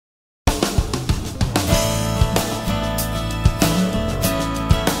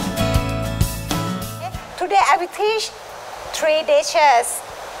I will teach 3 dishes.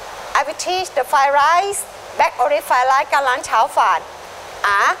 I will teach the fried rice, black olive fried rice, กะหล่ำชาวฝาน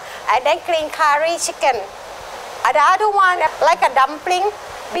and then green curry chicken. And the other one like a dumpling,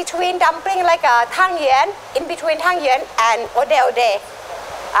 between dumpling like a tang yuan, in between tang yuan and ode ode.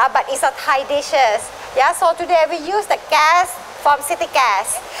 But it's a Thai dishes. Yeah, so today we use the gas from city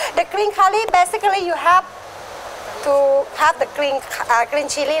gas. The green curry basically you have to have the green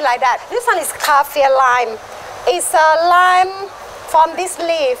chili like that. This one is kaffir lime. It's a lime from this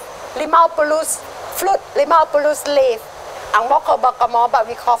leaf, Limau-Pulus fruit, Limau-Pulus leaf. Ang moko bakamo, but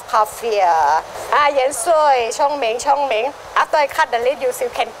we call kaffir. Yen soy, chong meng. After I cut the leaf, you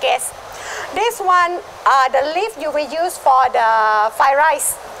can guess. This one, the leaf you will use for the fried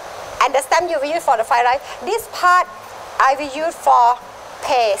rice, and the stem you will use for the fried rice. This part I will use for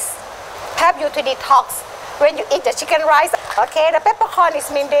paste. Help you to detox when you eat the chicken rice. Okay, the peppercorn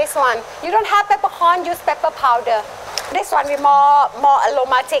is mean this one. You don't have peppercorn, use pepper powder. This one will more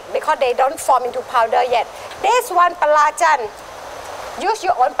aromatic because they don't form into powder yet. This one palajan. Use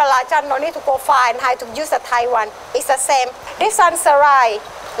your own palajan, no need to go far and high to use the Thai one. It's the same. This one sarai,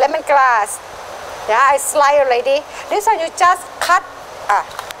 lemongrass. Yeah, I slice already. This one you just cut.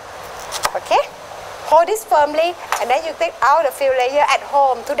 Okay. Hold this firmly and then you take out the few layer at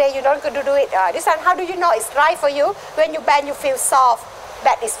home. Today you don't go to do it. This one, how do you know it's right for you? When you bend, you feel soft.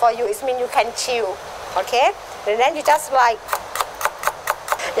 That is for you. It means you can chew. Okay. And then you just like,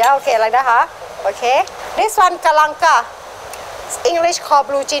 yeah, okay, like that, huh? Okay. This one kalanka. English called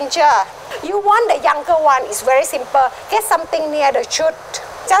blue ginger. You want the younger one. It's very simple. Get something near the shoot.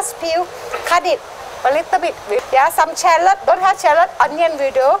 Just peel, cut it a little bit. Yeah, some shallot. Don't have shallot. Onion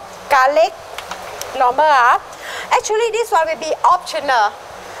will do. Garlic. Normal. Actually, this one will be optional.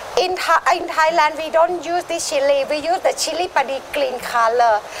 In Thailand, we don't use this chili. We use the chili padi green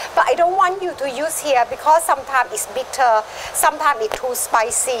color. But I don't want you to use here because sometimes it's bitter. Sometimes it's too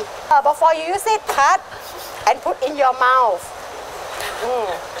spicy. Before you use it, cut and put in your mouth.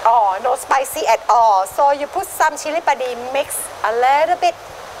 Oh, no spicy at all. So you put some chili padi, mix a little bit.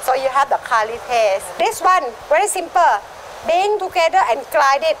 So you have the curry taste. This one, very simple. Being together and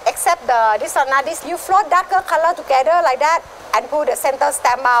glide it, except this one, this. You float darker color together like that and pull the center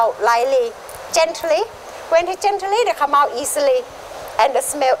stem out lightly, gently. When it gently, they come out easily and the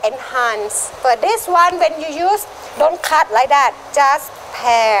smell enhance. But this one, when you use, don't cut like that. Just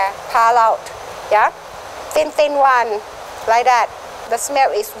peel out. Yeah, thin one like that. The smell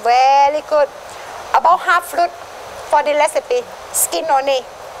is very good. About half fruit for the recipe, skin only.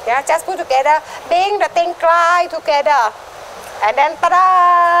 Yeah, just put together, being the thing glide together. And then,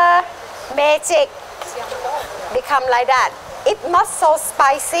 ta-da! Magic! Become like that. It's not so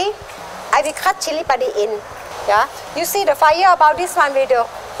spicy. I will cut chili padi in. Yeah, you see the fire about this one video.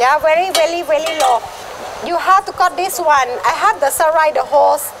 Yeah, very low. You have to cut this one. I have the sarai, the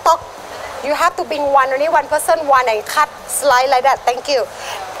whole stock. You have to bring one, only one person, one and cut, slice like that. Thank you.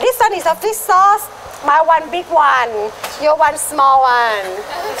 This one is a fish sauce. My one big one. Your one small one.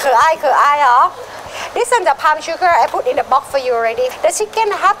 可愛 huh? This one the palm sugar I put in the box for you already. The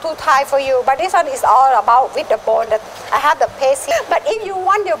chicken I have to tie for you, but this one is all about with the bone. That I have the paste here. But if you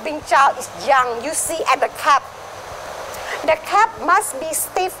want your bing chow is young, you see at the cap. The cap must be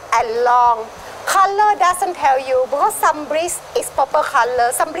stiff and long. Color doesn't tell you because some breed is purple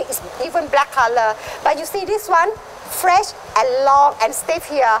color, some breed is even black color. But you see this one, fresh and long and stiff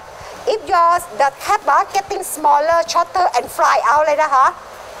here. If the cap are getting smaller, shorter and fly out like that, huh?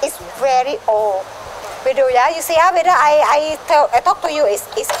 It's very old. We do, yeah. You see how whether I talk to you is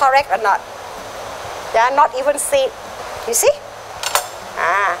correct or not. Yeah, not even see. You see?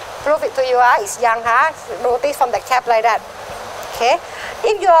 Prove it to you, it's young, huh? Notice from the cap like that. Okay.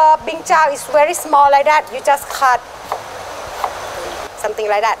 If your bing chow is very small like that, you just cut something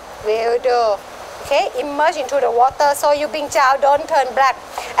like that. Will do. Okay, immerse into the water so your bing chow don't turn black.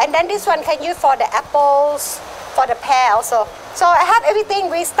 And then this one can use for the apples, for the pear also. So I have everything.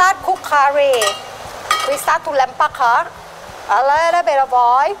 We start cook curry. We start to lampak her. A little bit of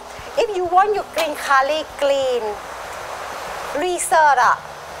oil. If you want your green curry clean, research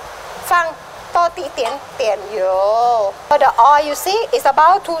Fang to ti tian yo. So the oil you see is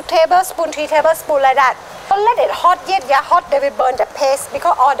about 2 tablespoons, 3 tablespoons like that. Don't let it hot yet. Yeah, hot they will burn the paste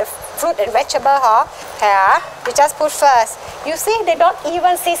because all the fruit and vegetable, huh? Yeah, you just put first. You see they don't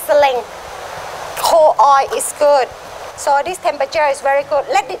even sizzling. Cold oil is good. So this temperature is very good.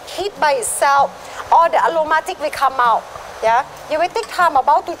 Let it heat by itself. All the aromatic will come out. Yeah, you will take time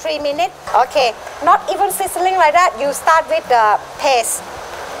about 2 to 3 minutes. Okay, not even sizzling like that. You start with the paste.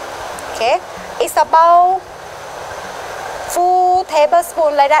 Okay, it's about full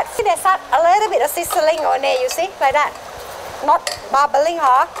tablespoon like that. See, there's a little bit of sizzling on there, you see, like that. Not bubbling,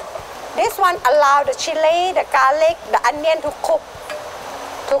 huh? This one allow the chili, the garlic, the onion to cook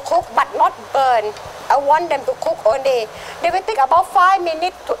but not burn. I want them to cook only. They will take about 5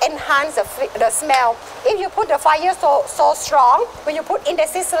 minutes to enhance the smell. If you put the fire so strong, when you put in the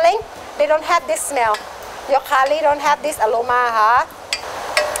sizzling, they don't have this smell. Your curry don't have this aroma, huh?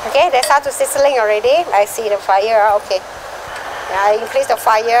 Okay, they start to sizzling already. I see the fire, okay. I increase the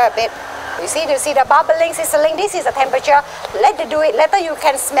fire a bit. You see the bubbling, sizzling. This is the temperature. Let it do it. Later you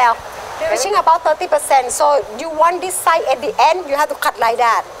can smell. Reaching about 30%. So you want this side at the end, you have to cut like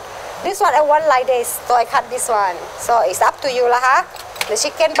that. This one I want like this, so I cut this one. So it's up to you lah, huh? The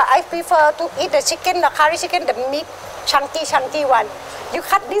chicken, but I prefer to eat the chicken, the curry chicken, the meat, chunky one. You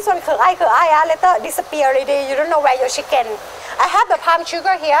cut this one, later disappear already. You don't know where your chicken. I have the palm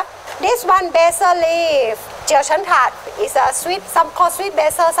sugar here. This one basil leaf. Jiao Chan Tat is a sweet, some call sweet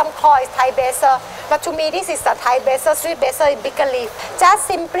basil, some call is Thai basil. But to me, this is the Thai basil, sweet basil is bigger leaf. Just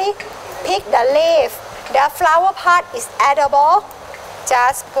simply pick the leaf. The flower part is edible.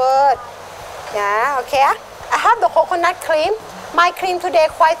 Just put, yeah, okay. I have the coconut cream. My cream today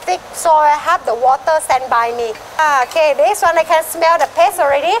quite thick, so I have the water stand by me. Okay, this one I can smell the paste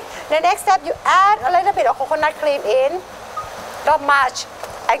already. The next step, you add a little bit of coconut cream in, not much,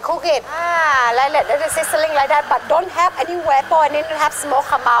 and cook it. Like that, let it sizzling like that, but don't have any vapor and then have smoke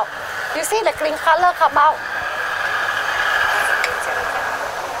come out. You see the green color come out.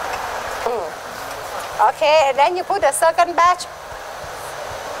 Okay, and then you put the second batch.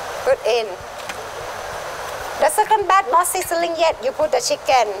 Put in. The second batch not sizzling yet, you put the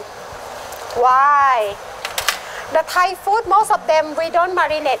chicken. Why? The Thai food, most of them, we don't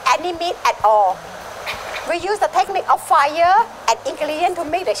marinate any meat at all. We use the technique of fire and ingredient to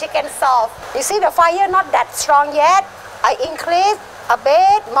make the chicken soft. You see the fire not that strong yet. I increase a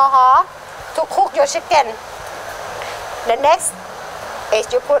bit more to cook your chicken. The next is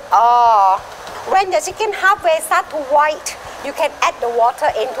you put, when the chicken halfway start to white, you can add the water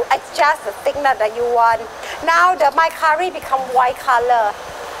in to adjust the thickness that you want. Now my curry become white color.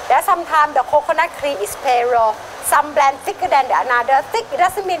 There's sometimes the coconut cream is pale. Some blend thicker than the another. Thick, it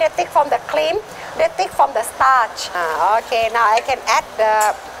doesn't mean they're thick from the cream, they're thick from the starch. Okay, now I can add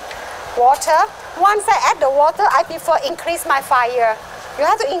the water. Once I add the water, I prefer increase my fire. You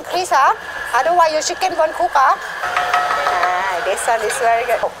have to increase, otherwise your chicken won't cook. This one is very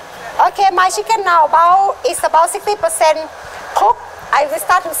good. Okay, my chicken now is about 60% cooked. I will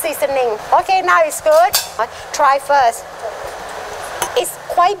start to seasoning. Okay, now it's good. Try first. It's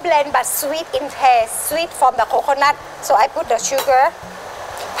quite bland but sweet in taste. Sweet from the coconut. So I put the sugar.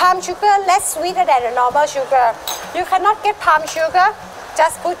 Palm sugar less sweeter than the normal sugar. You cannot get palm sugar.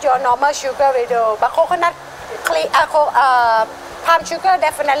 Just put your normal sugar will do. But coconut, palm sugar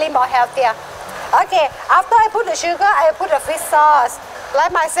definitely more healthier. Okay, after I put the sugar, I put the fish sauce.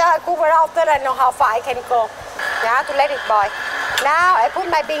 Like myself, I cook very often. I know how far I can go. Yeah, to let it boil. Now I put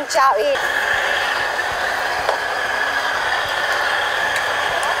my bean chow in.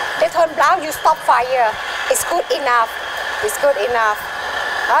 They turn brown, you stop fire. It's good enough. It's good enough.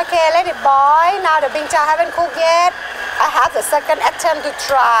 Okay, let it boil. Now the bean chow haven't cooked yet. I have the second attempt to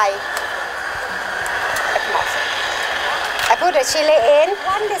try. I put the chili in.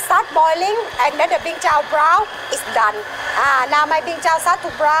 When they start boiling and then the bean chow brown, it's done. Now my bean chow start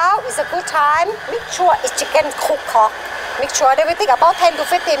to brown. It's a good time. Make sure it's chicken cooked. Make sure they will take about 10 to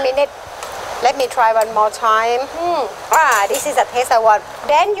 15 minutes. Let me try one more time. This is the taste I want.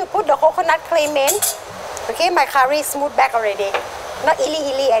 Then you put the coconut cream in. Okay, my curry is smooth back already. Not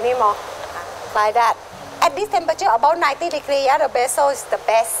illy anymore. Like that. At this temperature, about 90 degrees, the basil is the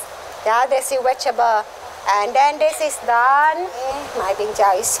best. Yeah, there's your vegetable. And then this is done. My bean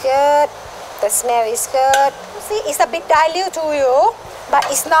chow is good. The smell is good. See, it's a bit dilute to you, but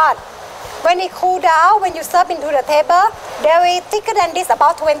it's not. When it cool down, when you serve into the table, they will thicker than this,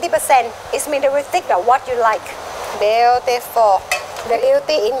 about 20%. It means they will thick what you like. Beautiful. The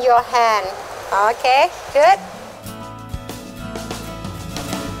beauty in your hand. Okay, good.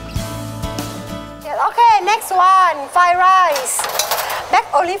 Okay, next one, fried rice. Black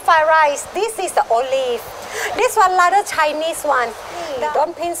olive fried rice. This is the olive. This one rather Chinese one.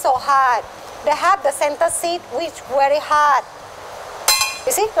 Don't pin so hard. They have the center seed which very hard.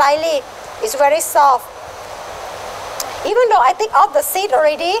 You see, lightly. It's very soft. Even though I take off the seed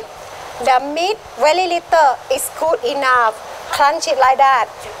already, the meat very little is good enough. Crunch it like that.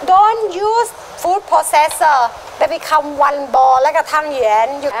 Don't use food processor. They become one ball like a tang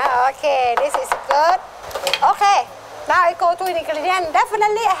yuan. Okay, this is good. Okay, now I go to the ingredient.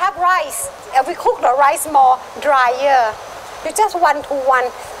 Definitely I have rice. We cook the rice more drier. You just 1 to 1.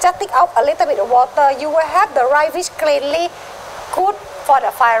 Just take out a little bit of water. You will have the rice which cleanly good for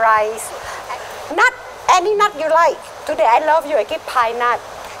the fried rice. Nut, any nut you like. Today I love you, I give pine nut.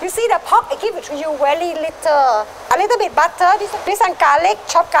 You see the pork, I give it to you very little. A little bit butter. This one garlic,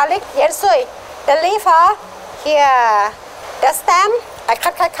 chopped garlic. Yes, the leaf, here. The stem, I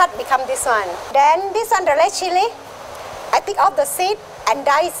cut, become this one. Then this one, the red chili. I take off the seed and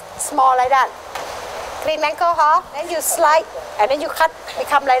dice small like that. Green mango, then you slide and then you cut,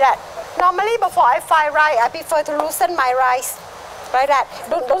 become like that. Normally before I fry rice, I prefer to loosen my rice. Like that.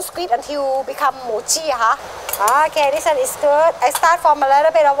 Don't squeeze until become mochi, Okay, this one is good. I start from a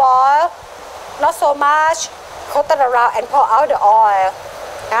little bit of oil, not so much. Coat it around and pour out the oil.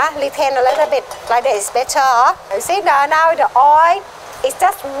 Retain a little bit, like that is better. You see now the oil is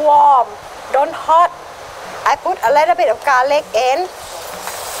just warm, don't hot. I put a little bit of garlic in.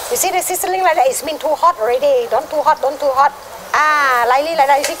 You see the sizzling like that, it's been too hot already. Don't too hot, don't too hot. Lightly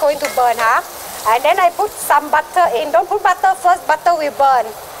like that, you see going to burn, And then I put some butter in. Don't put butter first, butter will burn.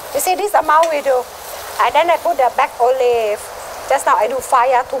 You see this amount we do. And then I put the black olive. Just now I do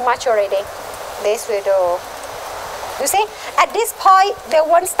fire too much already. This we do. You see, at this point, they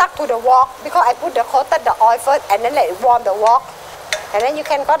won't stuck to the wok because I put coated the oil first and then let it warm the wok. And then you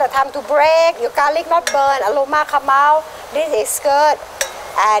can got the time to break, your garlic not burn, aroma come out. This is good.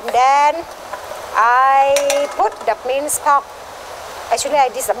 And then I put the minced pork. Actually,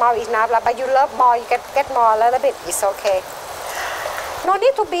 this amount is enough, but you love more, you get more a little bit, it's okay. No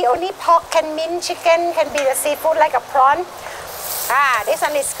need to be only pork, can mince chicken, can be the seafood like a prawn. This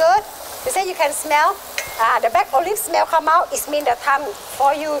one is good. You say you can smell. The black olive smell come out, it means the time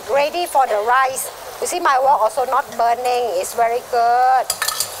for you ready for the rice. You see my wok also not burning, it's very good.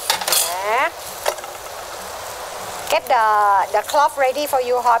 Get the cloth ready for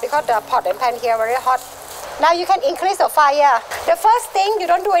you because the pot and pan here very hot. Now you can increase the fire. The first thing, you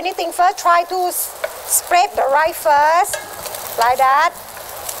don't do anything first, try to spread the rice first, like that.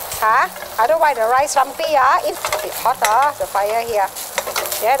 Otherwise the rice lumpy, it's hot, the fire here.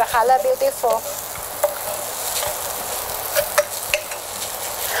 Yeah, the color beautiful.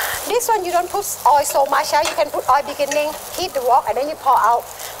 This one you don't put oil so much, you can put oil beginning, heat the wok and then you pour out.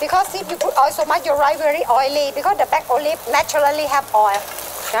 Because if you put oil so much, your rice very oily because the black olive naturally have oil.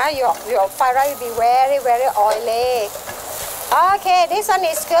 Your fried rice will be very, very oily. Okay, this one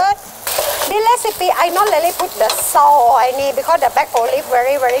is good. This recipe, I not really put the salt or any because the black olive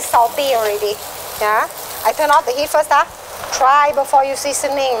very, very salty already. I turn off the heat first. Try before you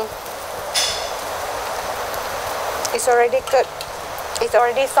seasoning. It's already good. It's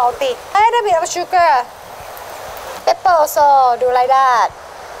already salty. A little bit of sugar. Pepper also, do like that.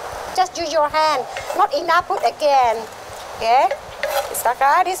 Just use your hand. Not enough, put again. Okay? This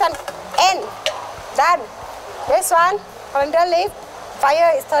one, end. Done. This one, coriander leaf.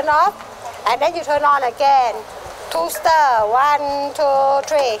 Fire is turned off. And then you turn on again. 2 stir. 1, 2,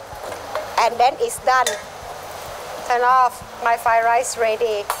 3. And then it's done. Turn off. My fried rice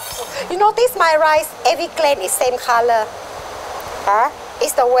ready. You notice my rice, every grain is same color.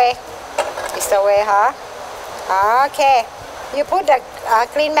 It's the way. It's the way, Okay. You put the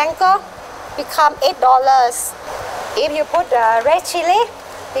green mango, become $8. If you put the red chili,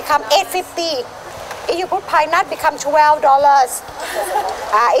 become $8.50. If you put pine nut, become $12.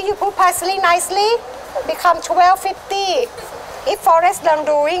 If you put parsley nicely, become $12.50. If Forest Leong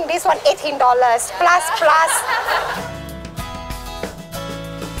doing this one, $18 plus.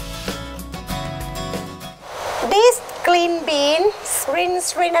 This green bean,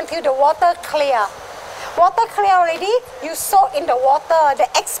 rinse until the water clear. Water clear already, you soak in the water, they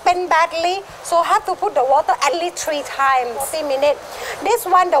expand badly, so have to put the water at least 3 times, 3 minutes. This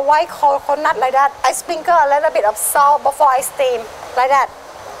one, the white coconut like that, I sprinkle a little bit of salt before I steam, like that.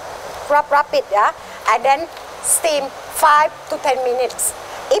 Rub it, and then steam 5 to 10 minutes.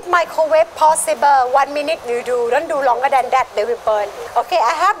 If microwave possible, 1 minute you do, don't do longer than that, they will burn. Okay,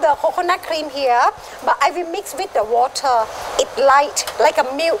 I have the coconut cream here, but I will mix with the water. It's light, like a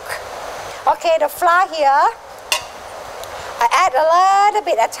milk. Okay, the flour here, I add a little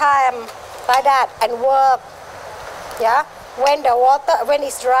bit at a time, like that, and work. When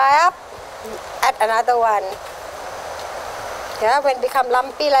it's dry up, add another one. When it become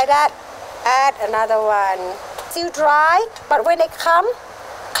lumpy like that, add another one. Still dry, but when they clump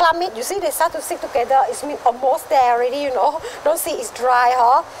it, you see they start to stick together. It's almost there already, Don't see it's dry,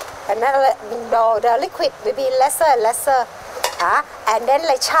 And then the liquid will be lesser and lesser. And then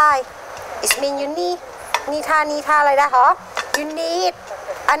like chai. It means you need like that, You need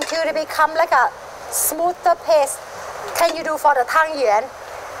until they become like a smoother paste. Can you do for the tang yuan?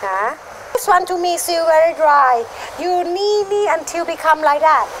 This one to me is still very dry. You knead until become like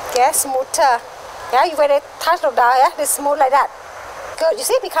that. Yeah, smoother. Yeah, you when it touch it down, yeah, it's smooth like that. Good. You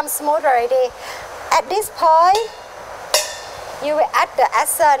see, it becomes smooth already. At this point, you will add the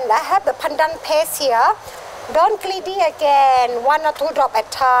essence. I have the pandan paste here. Don't greedy again. 1 or 2 drops at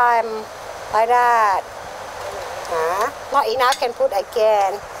time, like that. Not enough, can put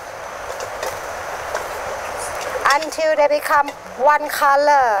again. Until they become one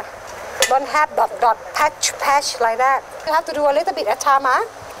color. Don't have dot, patch like that. You have to do a little bit at a time, huh?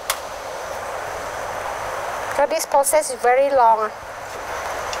 So this process is very long.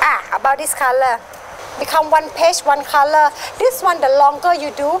 About this color. Become one page, one color. This one, the longer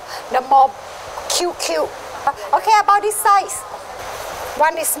you do, the more cute. Okay, about this size.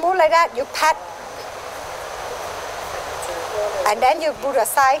 One is smooth like that, you pat. And then you put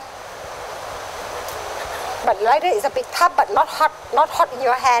aside. But like that is a bit tough, but not hot in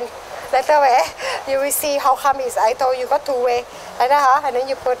your hand. Later way, you will see how come is. I told you got 2 ways. Like that, huh? And then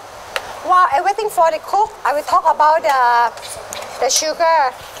you put. While I'm waiting for the cook, I will talk about the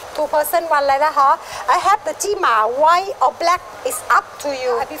sugar. 2% one like that, huh? I have the jima, white or black is up to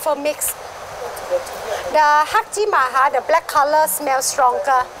you. I prefer mix. The hak jima, huh? The black color smells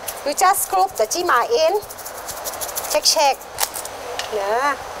stronger. You just scoop the jima in. Check.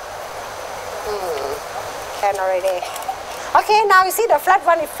 Yeah. Can already. Okay, now you see the flat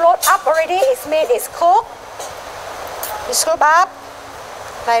one, it float up already. It's made, it's cooked. You scoop up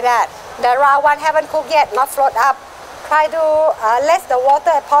like that. The round one haven't cooked yet, not float up. Try to less the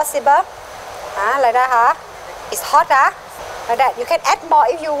water as possible. Like that, huh? It's hot, huh? Like that. You can add more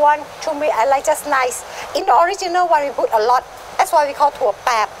if you want. To me, I like just nice. In the original one, we put a lot. That's why we call tua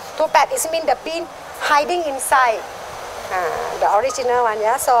pap. Tua pap is mean the bean hiding inside. The original one,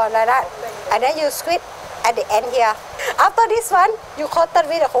 yeah. So like that. And then you squeeze at the end here. After this one, you coat it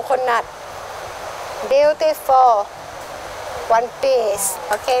with the coconut. Beautiful. One piece.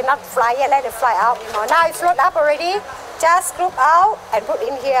 Okay, not fly yet, let it fly out. Now it float up already. Just scoop out and put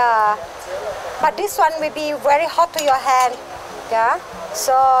in here. But this one will be very hot to your hand. Yeah.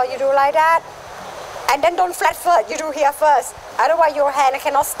 So you do like that. And then don't flat first. You do here first. Otherwise your hand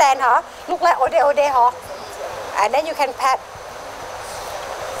cannot stand, huh? Look like ode, huh? And then you can pat.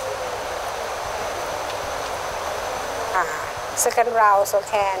 Second round also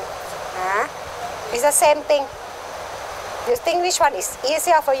can. It's the same thing. You think which one is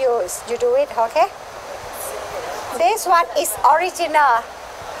easier for you? You do it, okay? This one is original.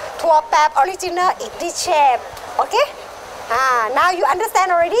 Tua pap original is this shape, okay? Now you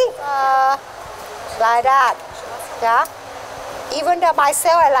understand already? Like that, yeah? Even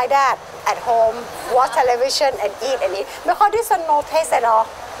myself, I like that. At home, watch television and eat. Because this one no taste at all.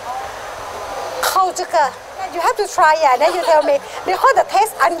 You have to try it, then you tell me. Because the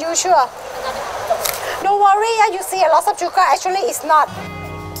taste unusual. Don't worry, you see a lot of sugar, actually it's not.